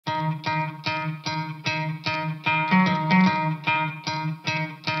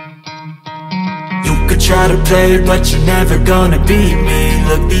try to play, but you're never gonna beat me.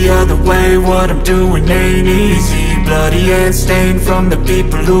 Look the other way, what I'm doing ain't easy. Bloody hands stained from the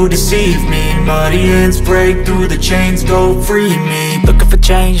people who deceive me. Muddy hands break through the chains, go free me. Looking for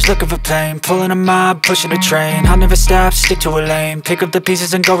change, looking for pain, pulling a mob, pushing a train. I'll never stop, stick to a lane, pick up the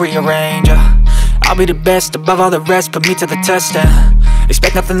pieces and go rearrange. I'll be the best above all the rest, put me to the test and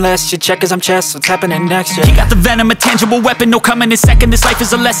expect nothing less. You check as I'm chess, what's happening next? Yeah. He got the venom, a tangible weapon, no coming in second. This life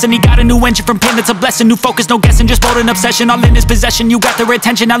is a lesson, he got a new engine from pain, that's a blessing. New focus, no guessing, just bold and obsession, all in his possession. You got their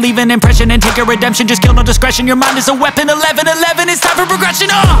attention, I'll leave an impression and take your redemption. Just kill, no discretion, your mind is a weapon. 11-11, it's time for progression.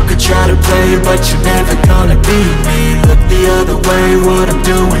 You could try to play, but you're never gonna beat me. Look the other way, what I'm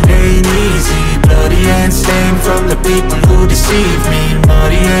doing ain't easy. Bloody hands stained from the people who deceive me.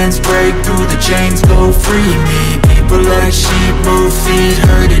 Muddy hands break through the chains, go free me. People like sheep move feet,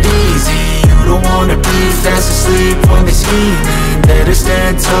 hurt it easy. You don't wanna be fast asleep when they scheming. Better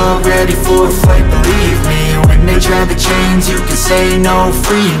stand tall, ready for a fight, believe me. When they try the chains, you can say no,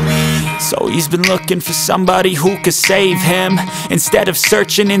 free me. So he's been looking for somebody who could save him, instead of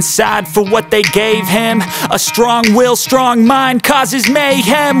searching inside for what they gave him. A strong will, strong mind causes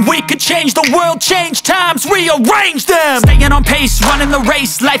mayhem. We could change the world, change times, rearrange them. Staying on pace, running the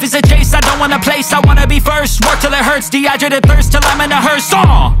race. Life is a chase, I don't want a place, I wanna be first. Work till it hurts, dehydrated thirst till I'm in a hearse.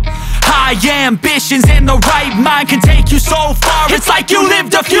 High ambitions and the right mind can take you so far. It's like you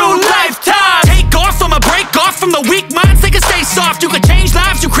lived a few lifetimes. Take off from a break off from the weak minds, they can stay soft. You can change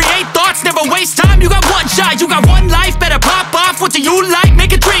lives, you create thoughts, never waste time. You got one shot, you got one life, better pop off. What do you like?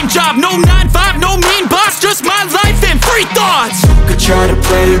 Make a dream job. No 9-5, no mean boss, just my life and free thoughts. You could try to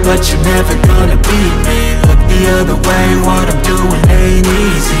play, but you're never gonna beat me. Look the other way, what I'm doing ain't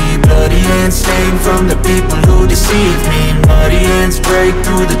easy. Bloody hands stained from the people who deceive me. Muddy hands break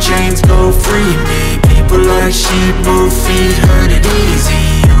through the chains, go free me. People like sheep move feet, hurt it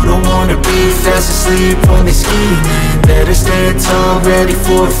easy. You don't wanna be fast asleep when they scheming. Better stand tall, ready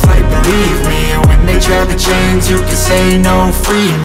for a fight, believe me. When they try the chains, you can say no, free me.